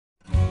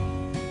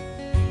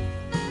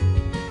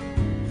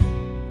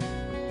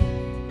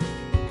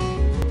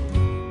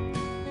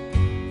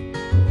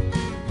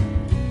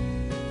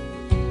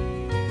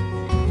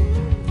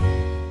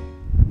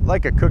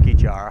Like a cookie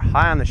jar,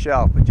 high on the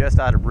shelf but just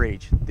out of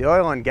reach, the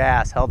oil and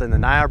gas held in the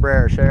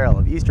Niobrara Shale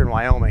of eastern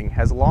Wyoming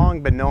has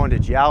long been known to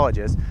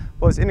geologists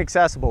but was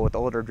inaccessible with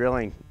older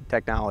drilling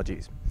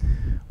technologies.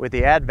 With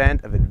the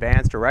advent of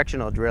advanced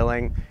directional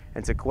drilling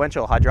and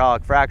sequential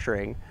hydraulic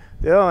fracturing,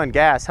 the oil and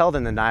gas held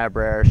in the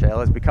Niobrara Shale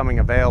is becoming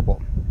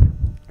available.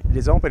 It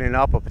is opening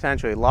up a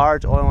potentially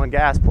large oil and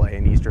gas play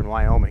in eastern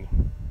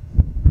Wyoming.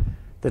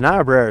 The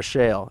Niobrara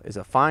Shale is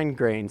a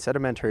fine-grained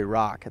sedimentary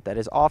rock that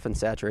is often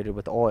saturated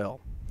with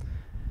oil.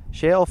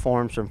 Shale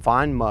forms from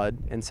fine mud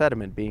and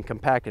sediment being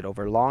compacted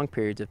over long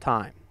periods of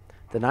time.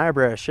 The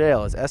Niobrara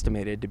Shale is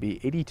estimated to be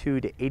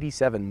 82 to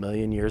 87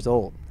 million years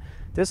old.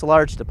 This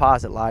large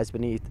deposit lies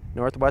beneath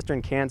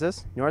northwestern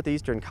Kansas,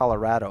 northeastern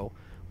Colorado,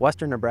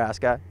 western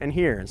Nebraska, and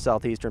here in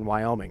southeastern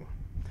Wyoming.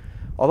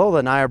 Although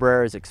the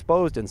Niobrara is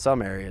exposed in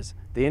some areas,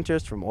 the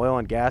interest from oil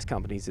and gas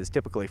companies is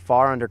typically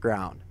far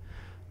underground.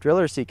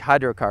 Drillers seek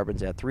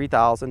hydrocarbons at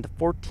 3,000 to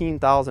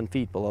 14,000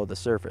 feet below the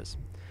surface.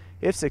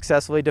 If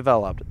successfully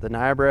developed, the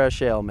Niobrara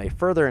Shale may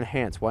further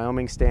enhance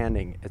Wyoming's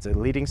standing as a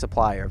leading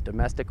supplier of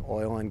domestic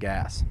oil and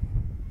gas.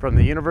 From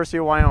the University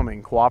of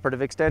Wyoming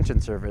Cooperative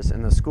Extension Service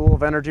and the School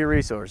of Energy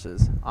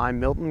Resources, I'm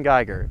Milton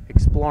Geiger,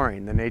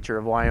 exploring the nature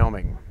of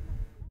Wyoming.